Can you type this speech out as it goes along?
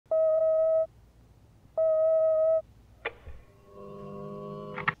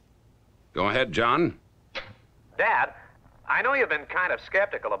Go ahead, John. Dad, I know you've been kind of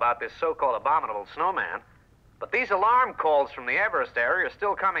skeptical about this so-called abominable snowman, but these alarm calls from the Everest area are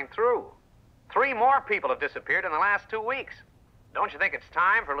still coming through. 3 more people have disappeared in the last 2 weeks. Don't you think it's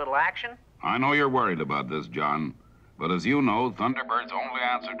time for a little action? I know you're worried about this, John. But as you know, Thunderbirds only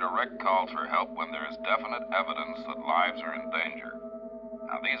answer direct calls for help when there is definite evidence that lives are in danger.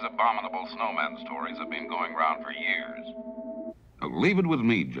 Now, these abominable snowman stories have been going around for years. Now, leave it with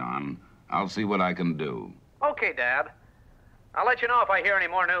me, John. I'll see what I can do. Okay, Dad. I'll let you know if I hear any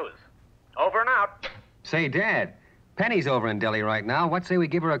more news. Over and out. Say, Dad, Penny's over in Delhi right now. What say we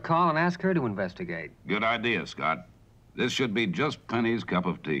give her a call and ask her to investigate? Good idea, Scott. This should be just Penny's cup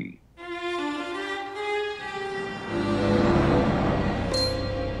of tea.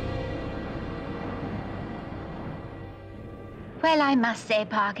 Well, I must say,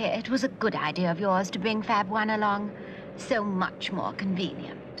 Parker, it was a good idea of yours to bring Fab 1 along. So much more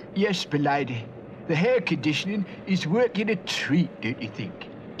convenient. Yes, m'lady. The hair conditioning is working a treat, don't you think?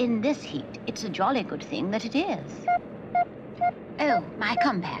 In this heat, it's a jolly good thing that it is. Oh, my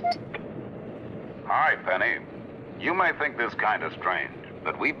compact. Hi, Penny. You may think this kind of strange,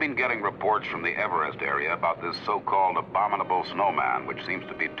 but we've been getting reports from the Everest area about this so-called abominable snowman, which seems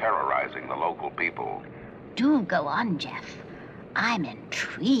to be terrorizing the local people. Do go on, Jeff. I'm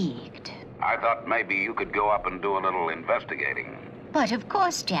intrigued. I thought maybe you could go up and do a little investigating. But of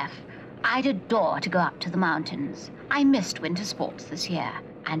course, Jeff. I'd adore to go up to the mountains. I missed winter sports this year,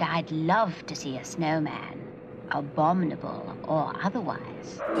 and I'd love to see a snowman, abominable or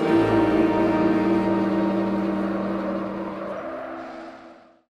otherwise.